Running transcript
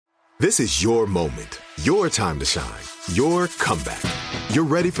This is your moment, your time to shine, your comeback. You're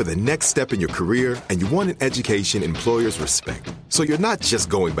ready for the next step in your career, and you want an education employers respect. So you're not just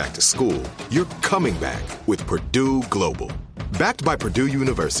going back to school, you're coming back with Purdue Global. Backed by Purdue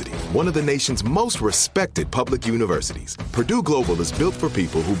University, one of the nation's most respected public universities, Purdue Global is built for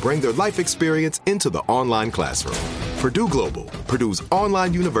people who bring their life experience into the online classroom. Purdue Global, Purdue's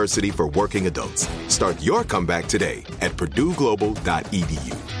online university for working adults. Start your comeback today at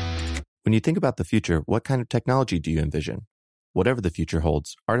purdueglobal.edu. When you think about the future, what kind of technology do you envision? Whatever the future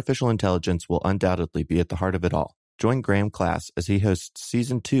holds, artificial intelligence will undoubtedly be at the heart of it all. Join Graham Class as he hosts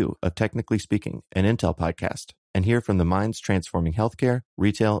Season 2 of Technically Speaking, an Intel podcast, and hear from the minds transforming healthcare,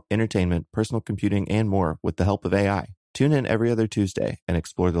 retail, entertainment, personal computing, and more with the help of AI. Tune in every other Tuesday and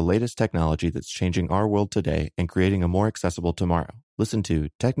explore the latest technology that's changing our world today and creating a more accessible tomorrow. Listen to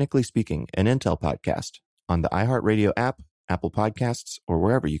Technically Speaking, an Intel podcast on the iHeartRadio app, Apple Podcasts, or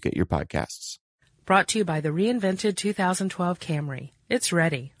wherever you get your podcasts. Brought to you by the reinvented 2012 Camry. It's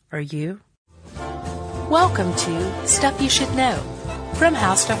ready. Are you? Welcome to Stuff You Should Know from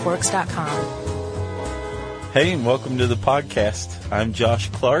HowStuffWorks.com. Hey, and welcome to the podcast. I'm Josh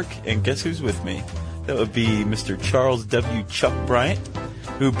Clark, and guess who's with me? That would be Mr. Charles W. Chuck Bryant,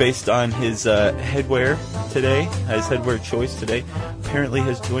 who, based on his headwear today, his headwear choice today, apparently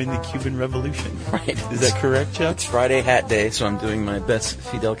has joined the Cuban Revolution. Right. Is that correct, Chuck? It's Friday Hat Day, so I'm doing my best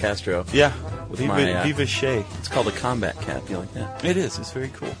Fidel Castro. Yeah. With Viva Che. It's called a combat cap. You like that? It is. It's very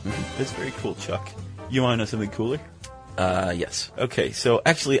cool. Mm-hmm. It's very cool, Chuck. You want to know something cooler? Yes. Okay, so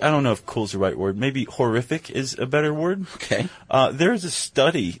actually, I don't know if cool's the right word. Maybe horrific is a better word. Okay. There's a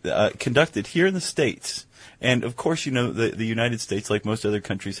study conducted here in the States. And, of course, you know, the United States, like most other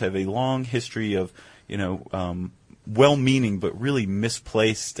countries, have a long history of, well-meaning but really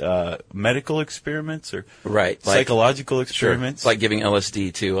misplaced medical experiments or psychological experiments. Sure. It's like giving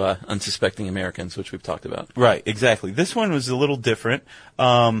LSD to unsuspecting Americans, which we've talked about. Right, exactly. This one was a little different.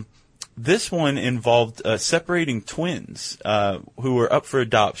 This one involved separating twins who were up for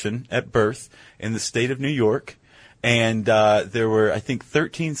adoption at birth in the state of New York. And there were, I think,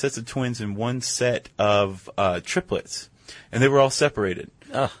 13 sets of twins and one set of triplets. And they were all separated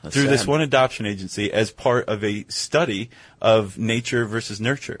through this one adoption agency as part of a study of nature versus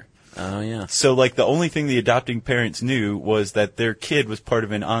nurture. Oh, yeah. So, like, the only thing the adopting parents knew was that their kid was part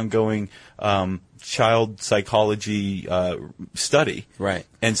of an ongoing child psychology study. Right.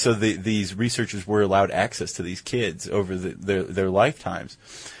 And so these researchers were allowed access to these kids over their lifetimes.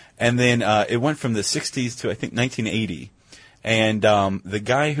 And then it went from the 60s to, I think, 1980. And the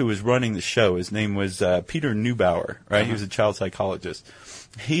guy who was running the show, his name was Peter Neubauer, right? Uh-huh. He was a child psychologist.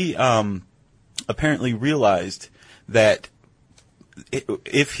 He apparently realized that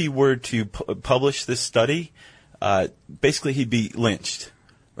if he were to publish this study, basically he'd be lynched.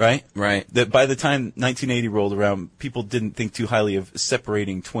 Right? Right. That by the time 1980 rolled around, people didn't think too highly of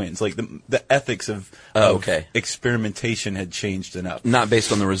separating twins. Like the ethics of experimentation had changed enough. Not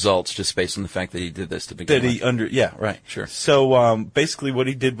based on the results, just based on the fact that he did this to begin with. Yeah, right. Sure. So basically what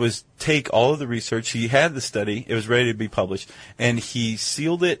he did was take all of the research. He had the study. It was ready to be published. And he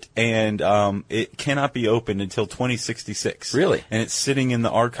sealed it, and it cannot be opened until 2066. Really? And it's sitting in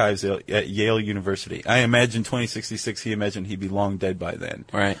the archives at Yale University. I imagine 2066, he imagined he'd be long dead by then.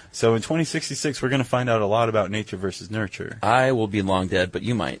 Right. So in 2066, we're going to find out a lot about nature versus nurture. I will be long dead, but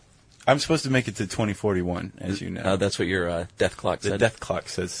you might. I'm supposed to make it to 2041, as you know. That's what your death clock said. The death clock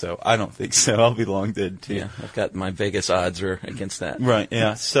says so. I don't think so. I'll be long dead, too. Yeah, I've got my Vegas odds are against that. Right,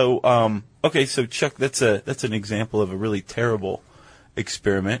 yeah. So, okay, so Chuck, that's an example of a really terrible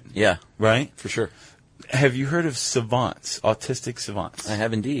experiment. Yeah. Right? For sure. Have you heard of savants, autistic savants? I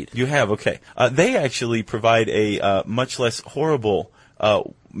have indeed. You have, okay. They actually provide a much less horrible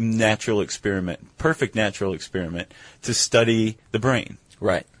natural experiment, perfect natural experiment, to study the brain.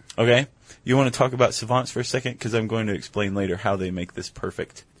 Right. Okay? You want to talk about savants for a second? Because I'm going to explain later how they make this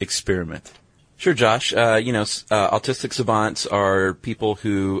perfect experiment. Sure, Josh. Autistic savants are people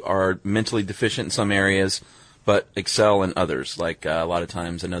who are mentally deficient in some areas, but excel in others. Like a lot of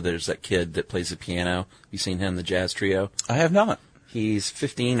times, I know there's that kid that plays the piano. You seen him, the jazz trio? I have not. He's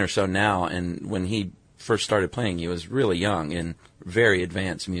 15 or so now, and when he first started playing, he was really young and very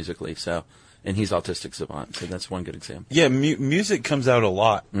advanced musically. And he's autistic savant, so that's one good example. Yeah, music comes out a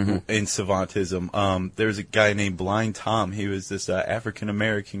lot in savantism. There's a guy named Blind Tom. He was this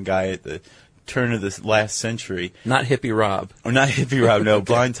African-American guy at the turn of this last century. Not Hippie Rob. Or not Hippie Rob, no,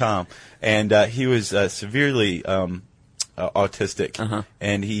 Blind Tom. And he was severely autistic,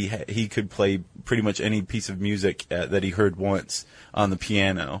 and he could play pretty much any piece of music that he heard once on the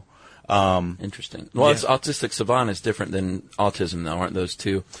piano. Interesting. Well, yeah. it's autistic savant is different than autism, though, aren't those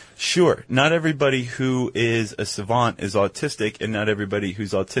two? Sure. Not everybody who is a savant is autistic, and not everybody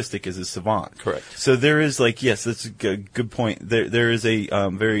who's autistic is a savant. Correct. So there is, like, yes, that's a good point. There is a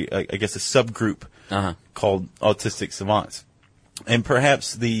very, I guess, a subgroup called autistic savants. And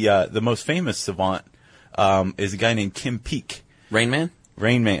perhaps the most famous savant is a guy named Kim Peek. Rain Man?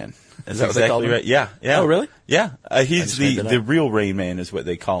 Rain Man. That's that what they call exactly him? right. Yeah, yeah. Oh, really? Yeah. He's just made that the up. real Rain Man is what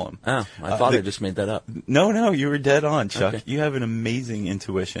they call him. Oh, I thought I just made that up. No, you were dead on, Chuck. Okay. You have an amazing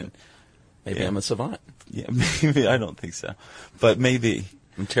intuition. Maybe I'm a savant. Yeah, maybe. I don't think so. But maybe.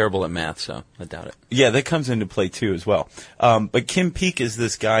 I'm terrible at math, so I doubt it. Yeah, that comes into play too as well. But Kim Peek is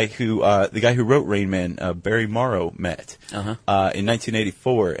this guy who, the guy who wrote Rain Man, Barry Morrow met in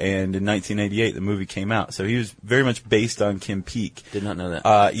 1984, and in 1988 the movie came out. So he was very much based on Kim Peek. Did not know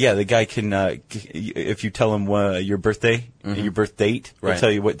that. Yeah, the guy can, if you tell him your birthday, your birth date, he'll Right.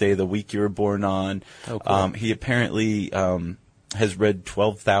 tell you what day of the week you were born on. Oh, cool. He apparently has read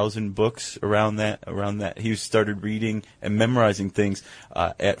 12,000 books around that. He started reading and memorizing things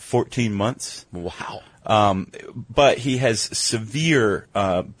at 14 months. Wow. But he has severe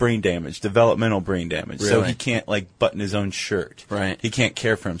brain damage, developmental brain damage. So Really? he can't, like, button his own shirt. Right. He can't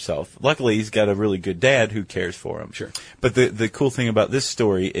care for himself. Luckily, he's got a really good dad who cares for him. Sure. But the cool thing about this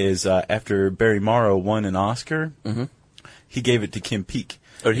story is after Barry Morrow won an Oscar, he gave it to Kim Peek.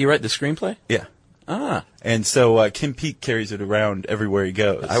 Oh, did he write the screenplay? Yeah. Ah. And so Kim Peek carries it around everywhere he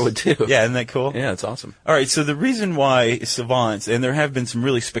goes. I would too. Yeah, isn't that cool? Yeah, it's awesome. All right, so the reason why savants, and there have been some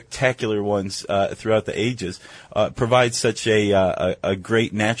really spectacular ones throughout the ages, provide such a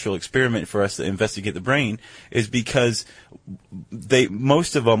great natural experiment for us to investigate the brain is because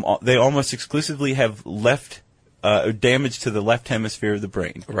most of them almost exclusively have damage to the left hemisphere of the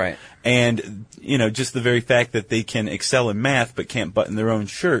brain. Right. And, just the very fact that they can excel in math but can't button their own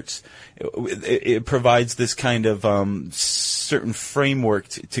shirts, it provides this kind of certain framework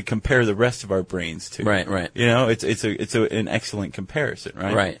to compare the rest of our brains to. Right, right. It's an excellent comparison,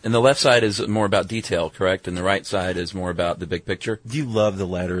 right? Right. And the left side is more about detail, correct? And the right side is more about the big picture? You love the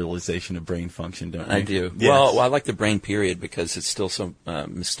lateralization of brain function, don't you? I do. Yes. Well, I like the brain period because it's still so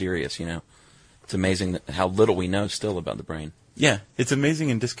mysterious, It's amazing how little we know still about the brain. Yeah, it's amazing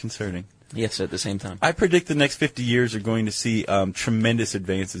and disconcerting. Yes, at the same time. I predict the next 50 years are going to see tremendous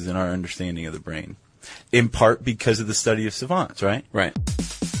advances in our understanding of the brain, in part because of the study of savants, right? Right.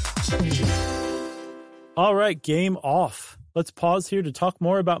 All right, game off. Let's pause here to talk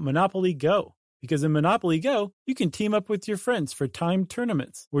more about Monopoly Go. Because in Monopoly Go, you can team up with your friends for timed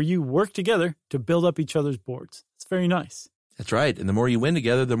tournaments where you work together to build up each other's boards. It's very nice. That's right. And the more you win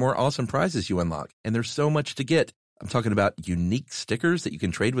together, the more awesome prizes you unlock. And there's so much to get. I'm talking about unique stickers that you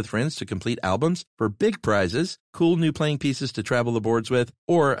can trade with friends to complete albums for big prizes, cool new playing pieces to travel the boards with,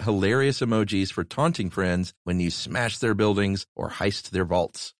 or hilarious emojis for taunting friends when you smash their buildings or heist their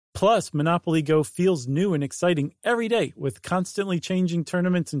vaults. Plus, Monopoly Go feels new and exciting every day with constantly changing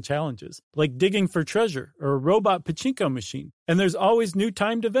tournaments and challenges, like digging for treasure or a robot pachinko machine. And there's always new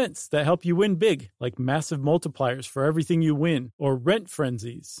timed events that help you win big, like massive multipliers for everything you win or rent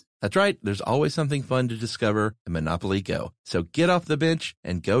frenzies. That's right. There's always something fun to discover in Monopoly Go. So get off the bench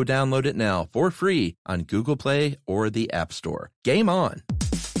and go download it now for free on Google Play or the App Store. Game on!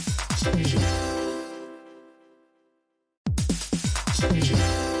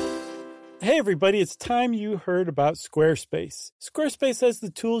 Hey everybody, it's time you heard about Squarespace. Squarespace has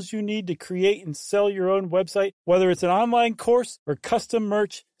the tools you need to create and sell your own website. Whether it's an online course or custom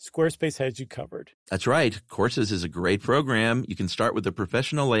merch, Squarespace has you covered. That's right. Courses is a great program. You can start with a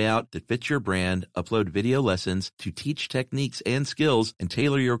professional layout that fits your brand, upload video lessons to teach techniques and skills, and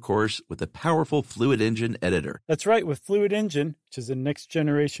tailor your course with a powerful Fluid Engine editor. That's right, with Fluid Engine, which is a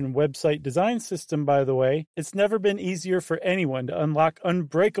next-generation website design system, by the way, it's never been easier for anyone to unlock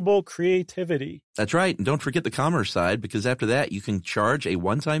unbreakable creativity. That's right. And don't forget the commerce side, because after that, you can charge a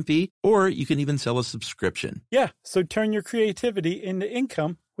one-time fee, or you can even sell a subscription. Yeah, so turn your creativity into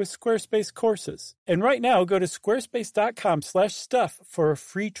income with Squarespace courses. And right now, go to squarespace.com/stuff for a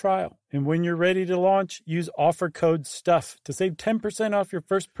free trial. And when you're ready to launch, use offer code STUFF to save 10% off your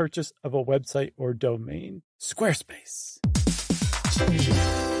first purchase of a website or domain. Squarespace.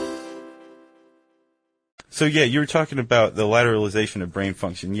 So yeah, you were talking about the lateralization of brain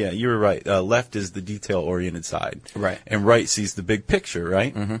function. Yeah, you were right. Left is the detail-oriented side. Right. And right sees the big picture,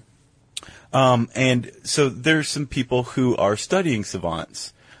 right? Mm-hmm. And so there's some people who are studying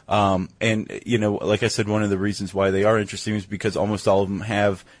savants. And, like I said, one of the reasons why they are interesting is because almost all of them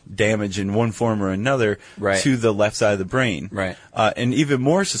have damage in one form or another to the left side of the brain. Right. And even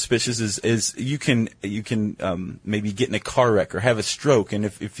more suspicious is you can maybe get in a car wreck or have a stroke, and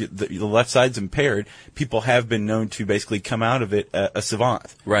if the left side's impaired, people have been known to basically come out of it a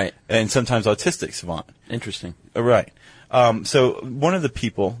savant. Right. And sometimes autistic savant. Interesting. Right. So one of the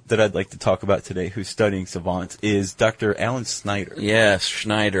people that I'd like to talk about today who's studying savants is Dr. Alan Snyder. Yes,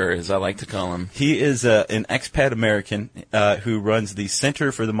 Schneider, as I like to call him. He is an expat American who runs the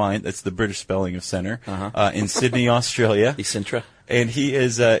Centre for the Mind, that's the British spelling of center, in Sydney, Australia. Ecentra. And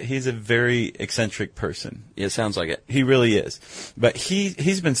he's a very eccentric person. Yeah, it sounds like it. He really is. But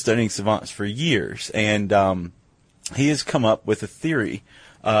he's been studying savants for years, and he has come up with a theory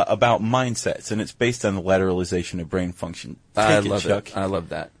about mindsets, and it's based on the lateralization of brain function. I love it. I love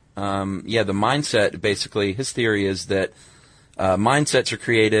that. The mindset, basically, his theory is that mindsets are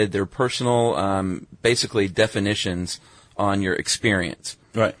created, they're personal, basically definitions on your experience.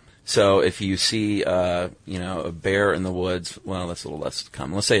 Right. So if you see, a bear in the woods, well, that's a little less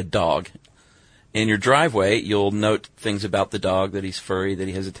common. Let's say a dog. In your driveway, you'll note things about the dog, that he's furry, that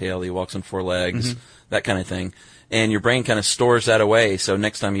he has a tail, that he walks on four legs, that kind of thing. And your brain kind of stores that away, so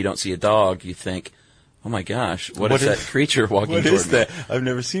next time you don't see a dog, you think, oh my gosh, what is that creature walking toward me? What is that? I've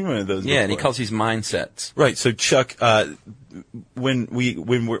never seen one of those before. Yeah, and he calls these mindsets. Right, so Chuck, when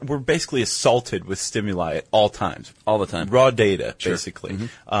we're basically assaulted with stimuli at all times. All the time. Raw data, Sure. basically.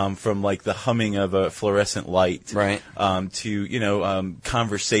 From like the humming of a fluorescent light. Right. To,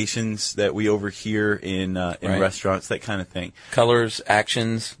 conversations that we overhear in restaurants, that kind of thing. Colors,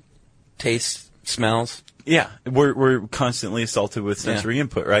 actions, tastes, smells. Yeah, we're constantly assaulted with sensory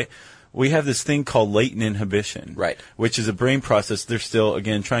input, right? We have this thing called latent inhibition, right? Which is a brain process they're still,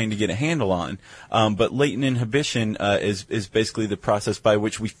 again, trying to get a handle on. But latent inhibition is basically the process by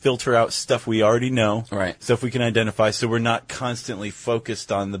which we filter out stuff we already know, right? Stuff we can identify, so we're not constantly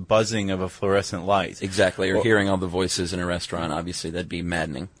focused on the buzzing of a fluorescent light. Exactly, or hearing all the voices in a restaurant. Obviously, that'd be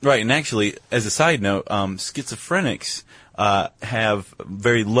maddening. Right, and actually, as a side note, schizophrenics have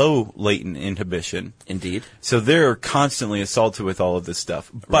very low latent inhibition. Indeed. So they're constantly assaulted with all of this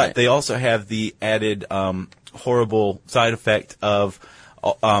stuff. But they also have the added horrible side effect of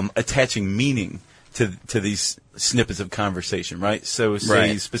attaching meaning to these snippets of conversation, right? So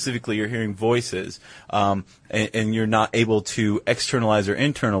say specifically you're hearing voices and you're not able to externalize or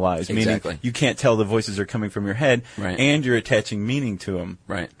internalize, meaning you can't tell the voices are coming from your head, and you're attaching meaning to them.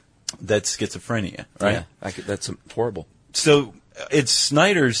 Right. That's schizophrenia, right? Yeah, that's horrible. So it's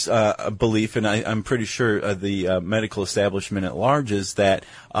Snyder's belief, and I'm pretty sure the medical establishment at large, is that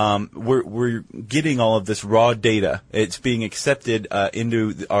we're getting all of this raw data. It's being accepted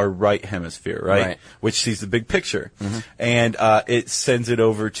into our right hemisphere, right? Which sees the big picture. And it sends it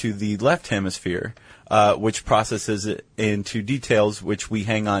over to the left hemisphere, which processes it into details which we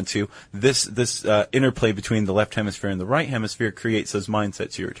hang on to. This interplay between the left hemisphere and the right hemisphere creates those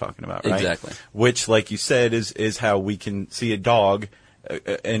mindsets you were talking about, right? Exactly. Which, like you said, is how we can see a dog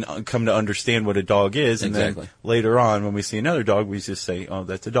and come to understand what a dog is. And then later on, when we see another dog, we just say, oh,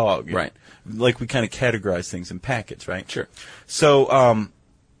 that's a dog. Right. Like we kind of categorize things in packets, right? Sure. So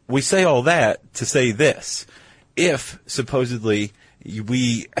we say all that to say this. If, supposedly,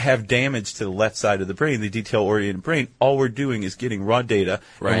 we have damage to the left side of the brain, the detail-oriented brain, all we're doing is getting raw data,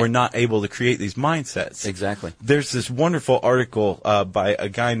 and we're not able to create these mindsets. Exactly. There's this wonderful article by a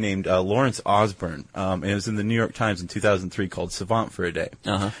guy named Lawrence Osborne, and it was in the New York Times in 2003, called Savant for a Day.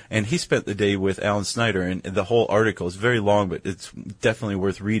 And he spent the day with Alan Snyder, and the whole article is very long, but it's definitely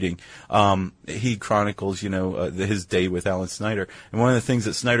worth reading. He chronicles, his day with Alan Snyder. And one of the things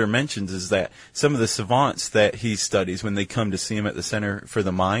that Snyder mentions is that some of the savants that he studies, when they come to see him at the Center for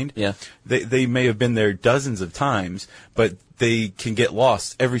the Mind, they may have been there dozens of times, but they can get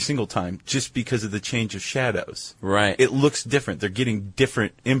lost every single time just because of the change of shadows. Right. It looks different. They're getting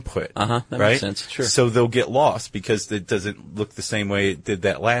different input. That makes sense. Sure. So they'll get lost because it doesn't look the same way it did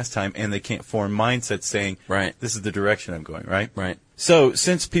that last time, and they can't form mindsets saying, this is the direction I'm going, right? Right. So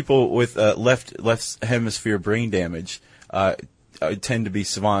since people with left hemisphere brain damage tend to be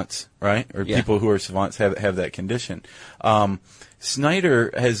savants, right? Or people who are savants have that condition.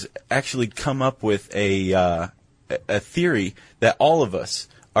 Snyder has actually come up with a theory that all of us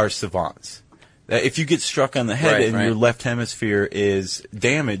are savants. That if you get struck on the head and your left hemisphere is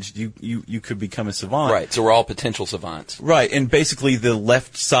damaged, you could become a savant. Right. So we're all potential savants. Right. And basically the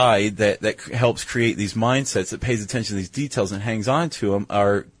left side that helps create these mindsets, that pays attention to these details and hangs on to them,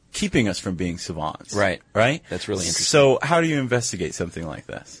 are keeping us from being savants. Right. Right? That's really interesting. So how do you investigate something like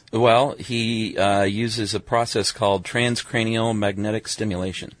this? Well, he uses a process called transcranial magnetic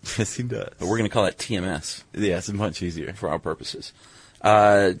stimulation. Yes, he does. But we're going to call it TMS. Yeah, it's much easier. For our purposes.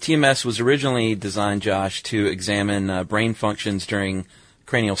 TMS was originally designed, Josh, to examine brain functions during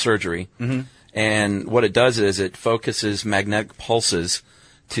cranial surgery. Mm-hmm. And what it does is it focuses magnetic pulses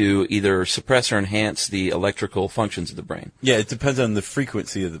to either suppress or enhance the electrical functions of the brain. Yeah, it depends on the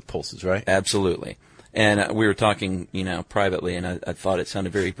frequency of the pulses, right? Absolutely. And we were talking, privately, and I thought it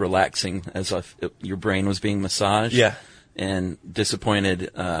sounded very relaxing, as if your brain was being massaged. Yeah. And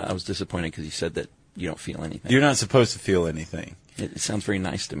disappointed. I was disappointed because you said that you don't feel anything. You're not supposed to feel anything. It sounds very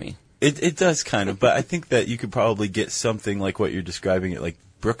nice to me. It does kind of, but I think that you could probably get something like what you're describing it, like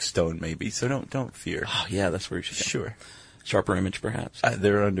Brookstone maybe. So don't fear. Oh yeah, that's where you should go. Sure. Sharper Image, perhaps.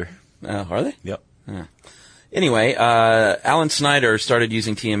 They're under. Are they? Yep. Anyway, Alan Snyder started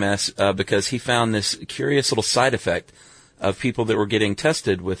using TMS because he found this curious little side effect of people that were getting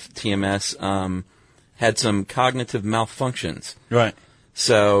tested with TMS had some cognitive malfunctions. Right.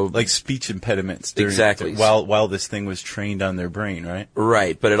 So, like speech impediments. Exactly. While this thing was trained on their brain, right?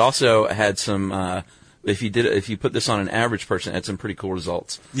 Right, but it also had some. If you put this on an average person, it had some pretty cool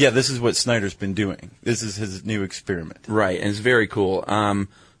results. Yeah, this is what Snyder's been doing. This is his new experiment. Right, and it's very cool.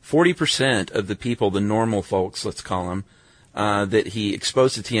 40% of the people, the normal folks, let's call them, that he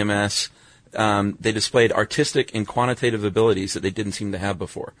exposed to TMS, they displayed artistic and quantitative abilities that they didn't seem to have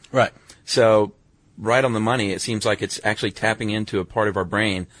before. Right. So, right on the money, it seems like it's actually tapping into a part of our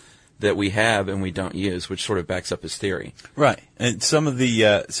brain that we have and we don't use, which sort of backs up his theory. Right, and some of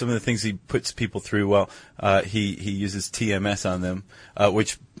the things he puts people through, he uses TMS on them,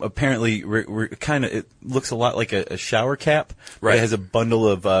 which apparently it looks a lot like a shower cap. Right. It has a bundle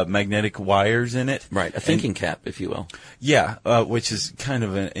of magnetic wires in it. Right, a thinking cap, if you will. Yeah, which is kind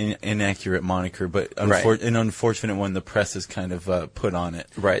of an inaccurate moniker, but an unfortunate one the press has kind of put on it.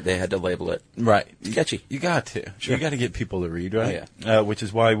 Right, they had to label it. Right. It's catchy. You got to. Sure. You got to get people to read, right? Oh, yeah. Which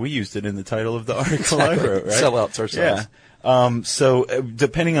is why we used it in the title of the article Exactly. I wrote, right? Sellouts ourselves. Yeah. So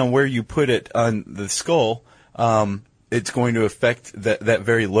depending on where you put it on the skull, it's going to affect that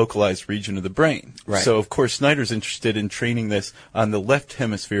very localized region of the brain. Right. So, of course, Snyder's interested in training this on the left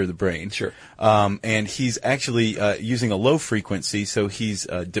hemisphere of the brain. Sure. And he's actually using a low frequency, so he's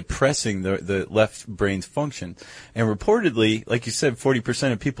depressing the left brain's function. And reportedly, like you said,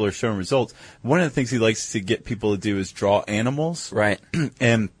 40% of people are showing results. One of the things he likes to get people to do is draw animals. Right.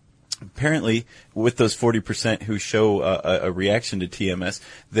 And apparently, with those 40% who show a reaction to TMS,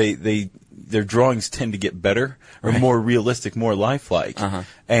 their drawings tend to get better or more realistic, more lifelike. Uh-huh.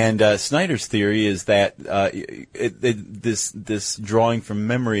 And Snyder's theory is that this drawing from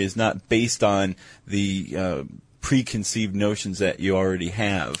memory is not based on the preconceived notions that you already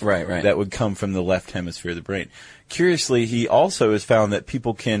have. Right. That would come from the left hemisphere of the brain. Curiously, he also has found that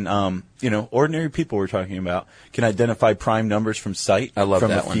people can, ordinary people we're talking about, can identify prime numbers from sight. I love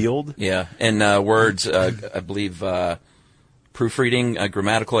from that a one. field. Yeah, and words, I believe, proofreading,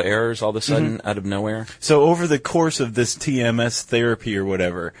 grammatical errors all of a sudden out of nowhere. So over the course of this TMS therapy or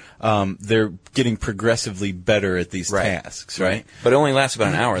whatever, they're getting progressively better at these tasks, right? But it only lasts about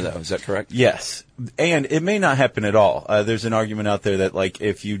an hour, though. Is that correct? Yes. And it may not happen at all. There's an argument out there that, like,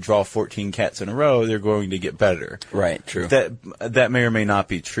 if you draw 14 cats in a row, they're going to get better. Right, true. That may or may not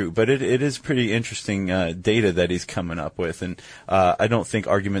be true, but it is pretty interesting data that he's coming up with, and I don't think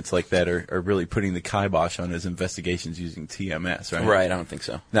arguments like that are really putting the kibosh on his investigations using TMS, right? Right, I don't think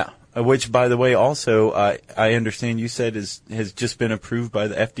so. No. Which, by the way, also, I understand you said has just been approved by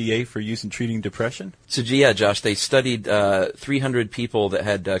the FDA for use in treating depression? So, yeah, Josh, they studied 300 people that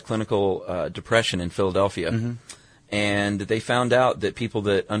had clinical depression in Philadelphia, and they found out that people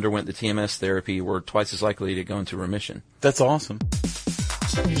that underwent the TMS therapy were twice as likely to go into remission. That's awesome.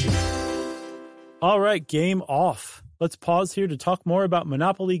 All right, game off. Let's pause here to talk more about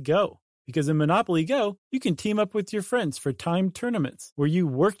Monopoly Go. Because in Monopoly Go, you can team up with your friends for timed tournaments where you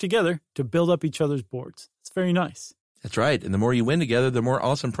work together to build up each other's boards. It's very nice. That's right. And the more you win together, the more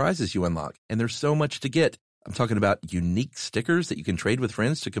awesome prizes you unlock. And there's so much to get. I'm talking about unique stickers that you can trade with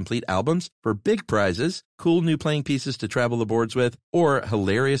friends to complete albums for big prizes, cool new playing pieces to travel the boards with, or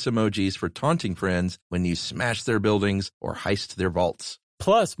hilarious emojis for taunting friends when you smash their buildings or heist their vaults.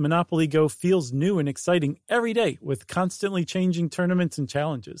 Plus, Monopoly Go feels new and exciting every day with constantly changing tournaments and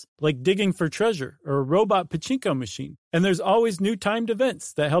challenges, like digging for treasure or a robot pachinko machine. And there's always new timed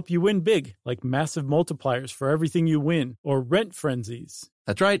events that help you win big, like massive multipliers for everything you win or rent frenzies.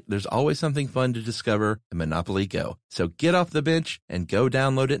 That's right. There's always something fun to discover in Monopoly Go. So get off the bench and go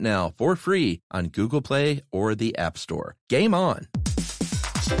download it now for free on Google Play or the App Store. Game on!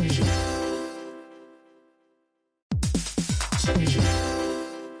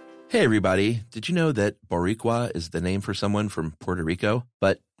 Hey everybody, did you know that Boricua is the name for someone from Puerto Rico?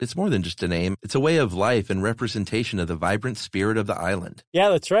 But it's more than just a name. It's a way of life and representation of the vibrant spirit of the island. Yeah,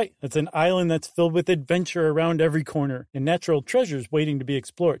 that's right. It's an island that's filled with adventure around every corner and natural treasures waiting to be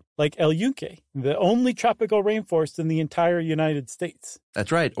explored, like El Yunque, the only tropical rainforest in the entire United States.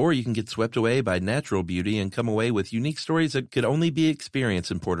 That's right. Or you can get swept away by natural beauty and come away with unique stories that could only be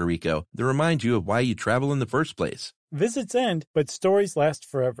experienced in Puerto Rico that remind you of why you travel in the first place. Visits end, but stories last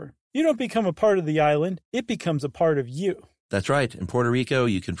forever. You don't become a part of the island, it becomes a part of you. That's right. In Puerto Rico,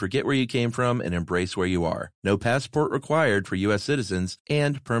 you can forget where you came from and embrace where you are. No passport required for U.S. citizens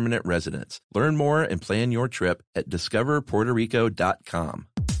and permanent residents. Learn more and plan your trip at discoverpuertorico.com.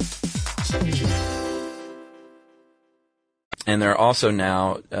 And there are also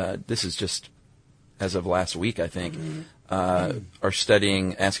now, this is just as of last week, I think, are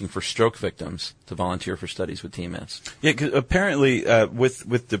studying, asking for stroke victims to volunteer for studies with TMS. Yeah, 'cause apparently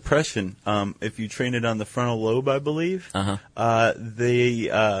with depression, if you train it on the frontal lobe, I believe, and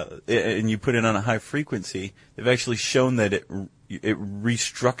you put it on a high frequency, they've actually shown that it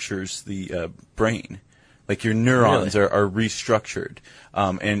restructures the brain. Like your neurons are restructured,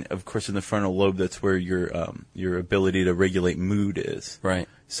 and of course in the frontal lobe, that's where your ability to regulate mood is. Right.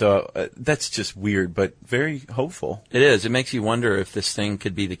 So that's just weird, but very hopeful. It is. It makes you wonder if this thing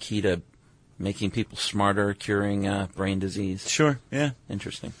could be the key to making people smarter, curing brain disease. Sure. Yeah.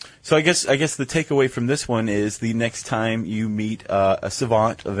 Interesting. So I guess the takeaway from this one is the next time you meet a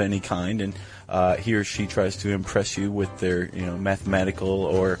savant of any kind, and he or she tries to impress you with their mathematical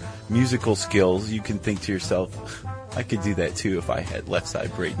or musical skills, you can think to yourself, I could do that too if I had left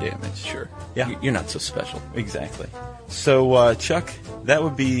side brain damage. Sure. Yeah. You're not so special. Exactly. So, Chuck, that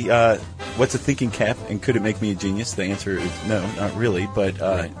would be what's a thinking cap, and could it make me a genius? The answer is no, not really, but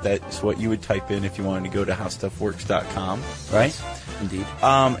that's what you would type in if you wanted to go to howstuffworks.com, right? Indeed.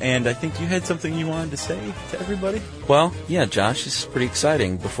 And I think you had something you wanted to say to everybody? Well, yeah, Josh, this is pretty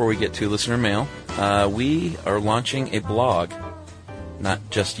exciting. Before we get to listener mail, we are launching a blog. Not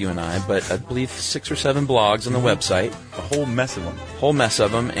just you and I, but I believe 6 or 7 blogs on the website. A whole mess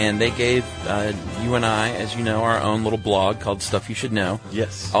of them. And they gave you and I, as you know, our own little blog called Stuff You Should Know.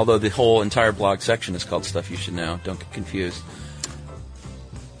 Yes. Although the whole entire blog section is called Stuff You Should Know. Don't get confused.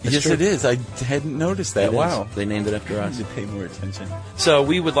 Yes, it is. I hadn't noticed that. Wow. They named it after us. I need to pay more attention. So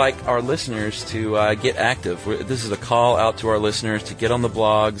we would like our listeners to get active. This is a call out to our listeners to get on the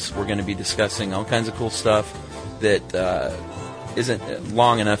blogs. We're going to be discussing all kinds of cool stuff that isn't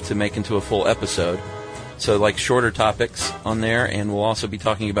long enough to make into a full episode. So like shorter topics on there, and we'll also be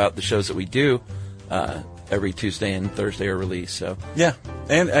talking about the shows that we do every Tuesday and Thursday are released. So yeah,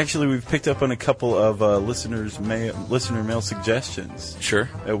 and actually we've picked up on a couple of listener mail suggestions. Sure.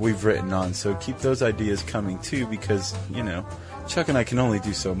 That we've written on. So keep those ideas coming too, because Chuck and I can only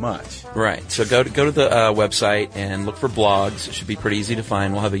do so much. Right. So go to the website and look for blogs. It should be pretty easy to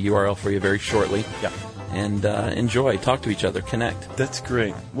find. We'll have a URL for you very shortly. Yeah. And enjoy, talk to each other, connect. That's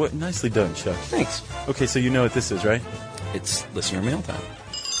great. What nicely done, Chuck. Thanks. Okay, so you know what this is, right? It's listener mail time.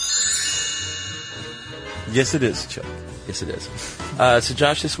 Yes, it is, Chuck. Yes, it is. So,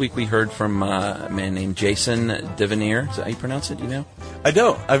 Josh, this week we heard from a man named Jason Devanere. Is that how you pronounce it? Do you know? I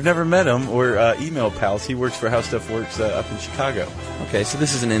don't. I've never met him. We're email pals. He works for How Stuff Works up in Chicago. Okay, so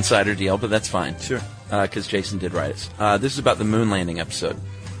this is an insider deal, but that's fine. Sure. Because Jason did write us. This is about the moon landing episode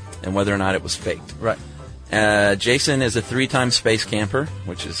and whether or not it was faked. Right. Jason is a 3-time space camper,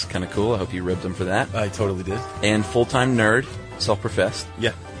 which is kind of cool. I hope you ribbed him for that. I totally did. And full-time nerd, self-professed.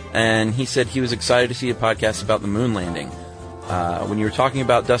 Yeah. And he said he was excited to see a podcast about the moon landing. When you were talking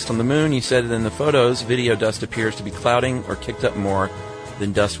about dust on the moon, you said that in the photos, video dust appears to be clouding or kicked up more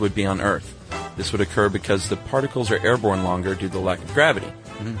than dust would be on Earth. This would occur because the particles are airborne longer due to the lack of gravity.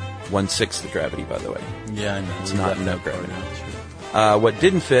 1/6 the gravity, by the way. Yeah, I know. It's not no gravity. What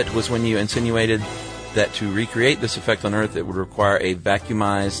didn't fit was when you insinuated that to recreate this effect on Earth, it would require a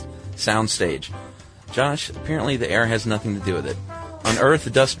vacuumized soundstage. Josh, apparently the air has nothing to do with it. On Earth, the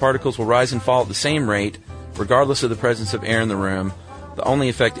dust particles will rise and fall at the same rate, regardless of the presence of air in the room. The only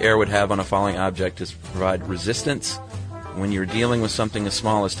effect air would have on a falling object is to provide resistance. When you're dealing with something as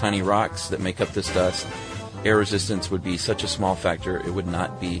small as tiny rocks that make up this dust, air resistance would be such a small factor it would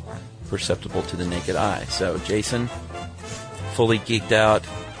not be perceptible to the naked eye. So, Jason, fully geeked out.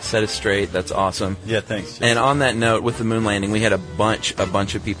 Set us straight. That's awesome. Yeah, thanks, Jason. And on that note, with the moon landing, we had a bunch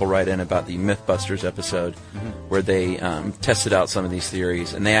of people write in about the Mythbusters episode where they tested out some of these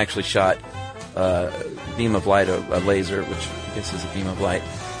theories, and they actually shot a beam of light, a laser, which I guess is a beam of light,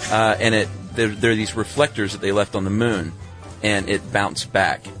 and there are these reflectors that they left on the moon, and it bounced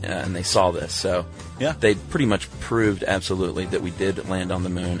back, and they saw this. So Yeah. they pretty much proved absolutely that we did land on the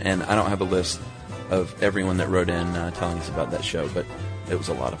moon. And I don't have a list of everyone that wrote in telling us about that show, but it was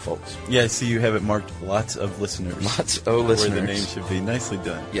a lot of folks. Yeah, see, you have it marked lots of listeners. Lots of listeners. Where the name should be. Nicely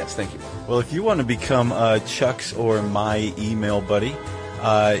done. Yes, thank you. Well, if you want to become Chuck's or my email buddy,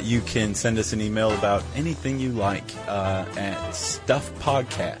 you can send us an email about anything you like at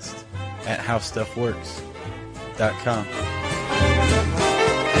stuffpodcast@howstuffworks.com.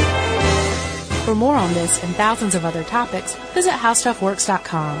 For more on this and thousands of other topics, visit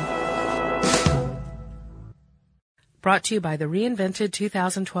howstuffworks.com. Brought to you by the reinvented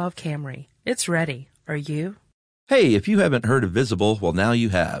 2012 Camry. It's ready. Are you? Hey, if you haven't heard of Visible, well, now you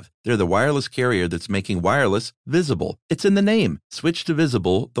have. They're the wireless carrier that's making wireless visible. It's in the name. Switch to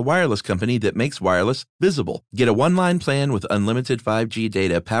Visible, the wireless company that makes wireless visible. Get a one-line plan with unlimited 5G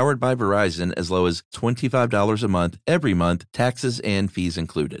data powered by Verizon as low as $25 a month, every month, taxes and fees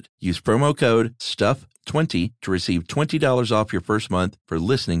included. Use promo code STUFF20 to receive $20 off your first month for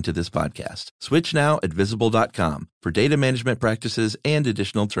listening to this podcast. Switch now at Visible.com. For data management practices and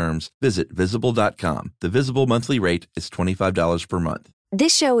additional terms, visit Visible.com. The Visible monthly rate is $25 per month.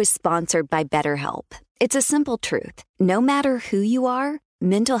 This show is sponsored by BetterHelp. It's a simple truth. No matter who you are,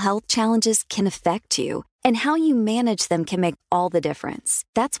 mental health challenges can affect you, and how you manage them can make all the difference.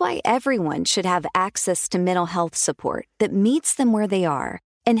 That's why everyone should have access to mental health support that meets them where they are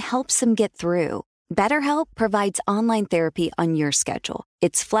and helps them get through. BetterHelp provides online therapy on your schedule.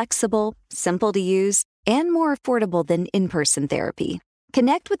 It's flexible, simple to use, and more affordable than in-person therapy.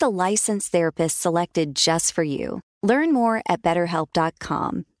 Connect with a licensed therapist selected just for you. Learn more at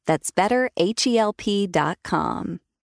BetterHelp.com. That's BetterHelp.com.